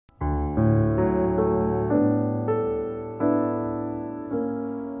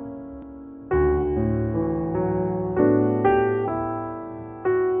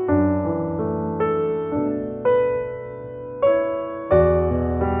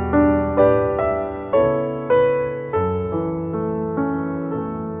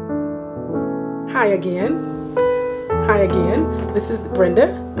Hi again. Hi again. This is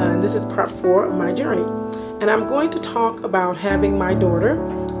Brenda, and this is part 4 of my journey. And I'm going to talk about having my daughter,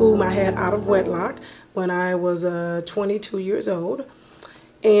 whom I had out of wedlock when I was 22 years old.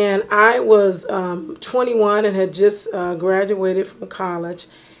 And I was 21 and had just graduated from college.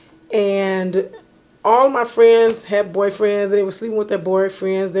 And all my friends had boyfriends. They were sleeping with their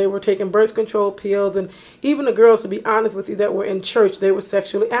boyfriends. They were taking birth control pills. And even the girls, to be honest with you, that were in church, they were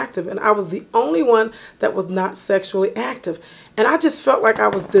sexually active. And I was the only one that was not sexually active. And I just felt like I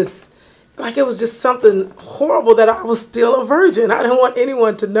was like it was just something horrible that I was still a virgin. I didn't want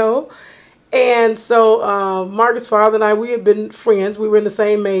anyone to know. And so Margaret's father and I, we had been friends. We were in the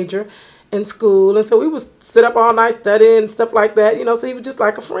same major in school. And so we would sit up all night studying and stuff like that, so he was just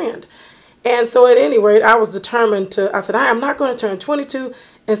like a friend. And so at any rate, I was determined I said, I am not going to turn 22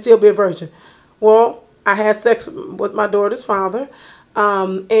 and still be a virgin. Well, I had sex with my daughter's father,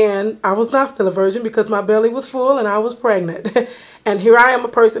 and I was not still a virgin because my belly was full and I was pregnant. And here I am, a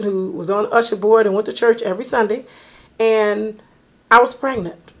person who was on the usher board and went to church every Sunday, and I was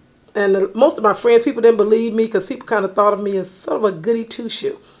pregnant. And most of my friends, people didn't believe me because people kind of thought of me as sort of a goody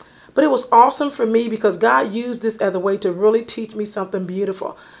two-shoe. But it was awesome for me because God used this as a way to really teach me something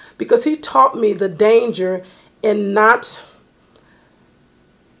beautiful. Because he taught me the danger in not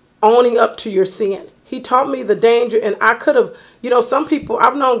owning up to your sin. He taught me the danger, and I could have, some people,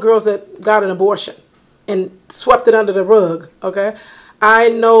 I've known girls that got an abortion and swept it under the rug, okay? I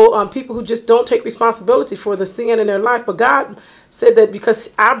know people who just don't take responsibility for the sin in their life, but God said that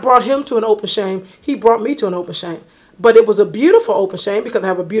because I brought him to an open shame, he brought me to an open shame. But it was a beautiful open shame because I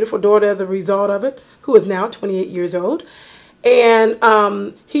have a beautiful daughter as a result of it, who is now 28 years old.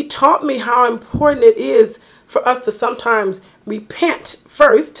 And he taught me how important it is for us to sometimes repent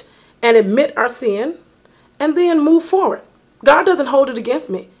first and admit our sin and then move forward. God doesn't hold it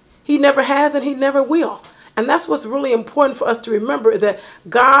against me. He never has and he never will. And that's what's really important for us to remember, that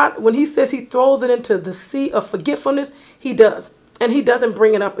God, when he says he throws it into the sea of forgetfulness, he does. And he doesn't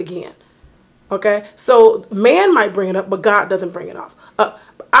bring it up again. Okay? So man might bring it up, but God doesn't bring it up.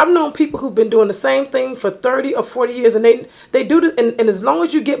 I've known people who've been doing the same thing for 30 or 40 years, and they do this, and as long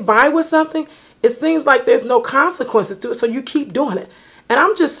as you get by with something, it seems like there's no consequences to it, so you keep doing it. And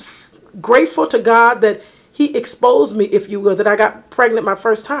I'm just grateful to God that he exposed me, if you will, that I got pregnant my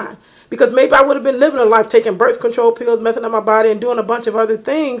first time. Because maybe I would have been living a life taking birth control pills, messing up my body, and doing a bunch of other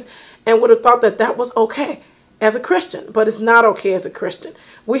things, and would have thought that that was okay as a Christian. But it's not okay as a Christian.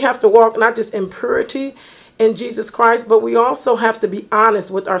 We have to walk not just in purity in Jesus Christ, but we also have to be honest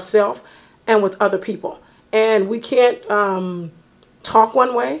with ourselves and with other people. And we can't talk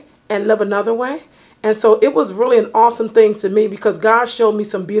one way and live another way. And so it was really an awesome thing to me because God showed me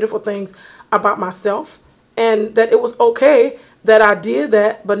some beautiful things about myself, and that it was okay that I did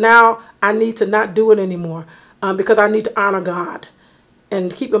that, but now I need to not do it anymore because I need to honor God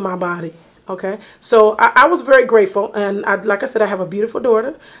and keep in my body. Okay, so I was very grateful, and like I said, I have a beautiful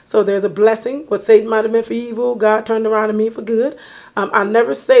daughter, so there's a blessing. What Satan might have meant for evil, God turned around to me for good. I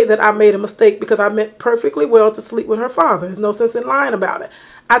never say that I made a mistake because I meant perfectly well to sleep with her father. There's no sense in lying about it.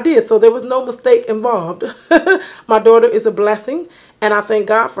 I did, so there was no mistake involved. My daughter is a blessing, and I thank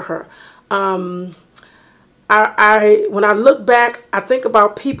God for her. When I look back, I think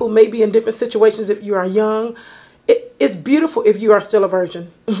about people maybe in different situations. If you are young, it's beautiful if you are still a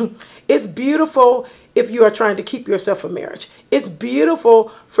virgin. It's beautiful if you are trying to keep yourself from marriage. It's beautiful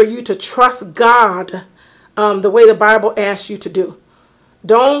for you to trust God the way the Bible asks you to do.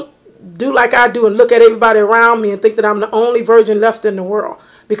 Don't do like I do and look at everybody around me and think that I'm the only virgin left in the world.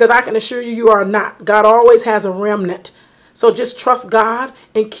 Because I can assure you, you are not. God always has a remnant. So just trust God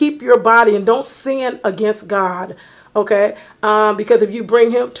and keep your body and don't sin against God. Okay? Because if you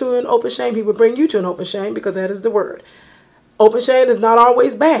bring him to an open shame, he will bring you to an open shame, because that is the word. Open shame is not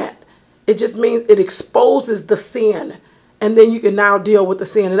always bad. It just means it exposes the sin. And then you can now deal with the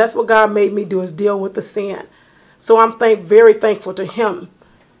sin. And that's what God made me do, is deal with the sin. So I'm very thankful to him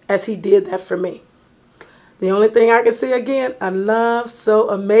as he did that for me. The only thing I can say again, I love so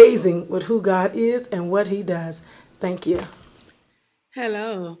amazing with who God is and what he does. Thank you.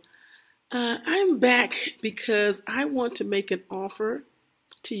 Hello. I'm back because I want to make an offer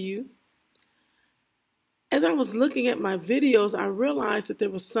to you. As I was looking at my videos, I realized that there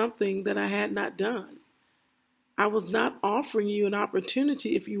was something that I had not done. I was not offering you an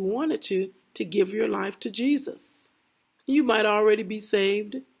opportunity, if you wanted to give your life to Jesus. You might already be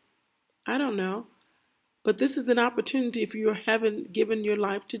saved. I don't know. But this is an opportunity if you haven't given your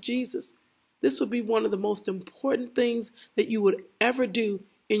life to Jesus. This will be one of the most important things that you would ever do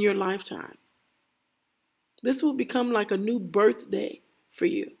in your lifetime. This will become like a new birthday for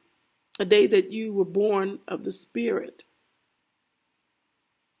you. a day that you were born of the Spirit.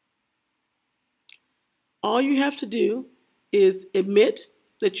 All you have to do is admit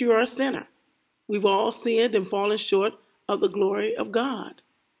that you are a sinner. We've all sinned and fallen short of the glory of God.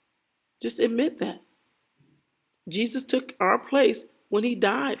 Just admit that. Jesus took our place when he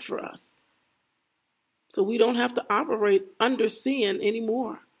died for us. So we don't have to operate under sin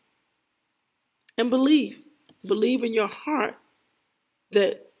anymore. And believe in your heart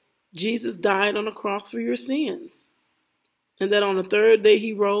that Jesus died on the cross for your sins. And that on the third day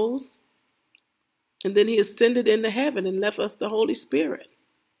he rose. And then he ascended into heaven and left us the Holy Spirit.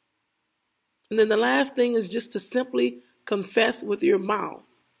 And then the last thing is just to simply confess with your mouth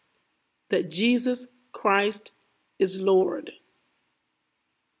that Jesus Christ is Lord.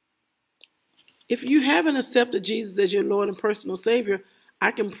 If you haven't accepted Jesus as your Lord and personal Savior,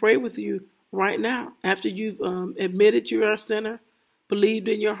 I can pray with you right now after you've admitted you are a sinner, believed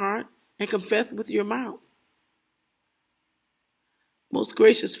in your heart, and confessed with your mouth. Most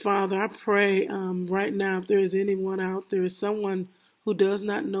gracious Father, I pray right now, if there is anyone out there, someone who does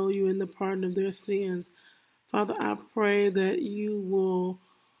not know you in the pardon of their sins, Father, I pray that you will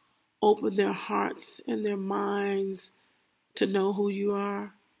open their hearts and their minds to know who you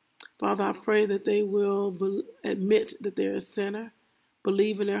are. Father, I pray that they will admit that they're a sinner,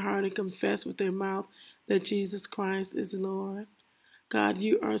 believe in their heart and confess with their mouth that Jesus Christ is Lord. God,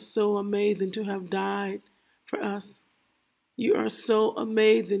 you are so amazing to have died for us. You are so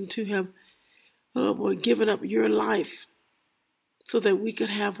amazing to have given up your life so that we could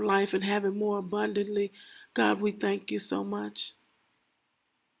have life and have it more abundantly. God, we thank you so much.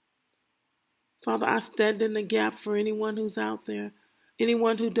 Father, I stand in the gap for anyone who's out there.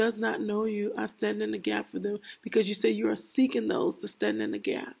 Anyone who does not know you, I stand in the gap for them because you say you are seeking those to stand in the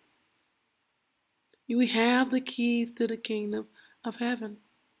gap. We have the keys to the kingdom of heaven.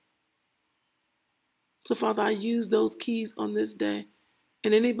 So, Father, I use those keys on this day.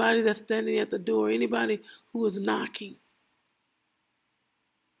 And anybody that's standing at the door, anybody who is knocking,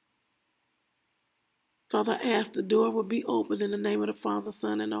 Father, I ask the door will be opened in the name of the Father,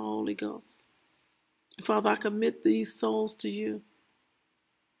 Son, and the Holy Ghost. And Father, I commit these souls to you.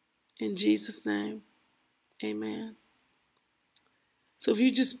 In Jesus' name, amen. So if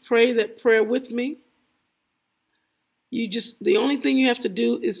you just pray that prayer with me, the only thing you have to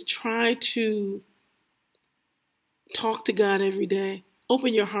do is try to talk to God every day.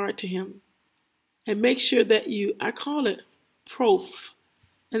 Open your heart to him. And make sure that I call it PROF.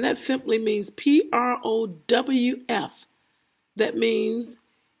 And that simply means PROWF. That means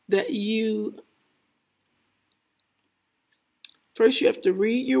that first you have to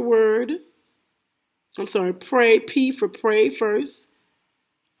read your word. Pray. P for pray first.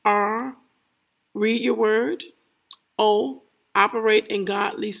 R, read your word. O, operate in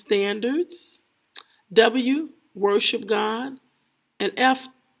godly standards. W, worship God. And F,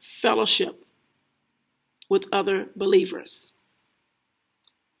 fellowship with other believers.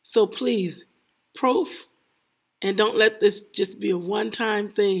 So please, PROF, and don't let this just be a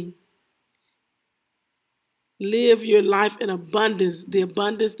one-time thing. Live your life in abundance, the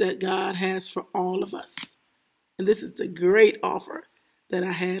abundance that God has for all of us. And this is the great offer that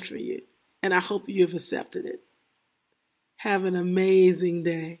I had for you. And I hope you have accepted it. Have an amazing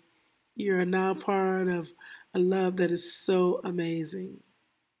day. You are now part of a love that is so amazing.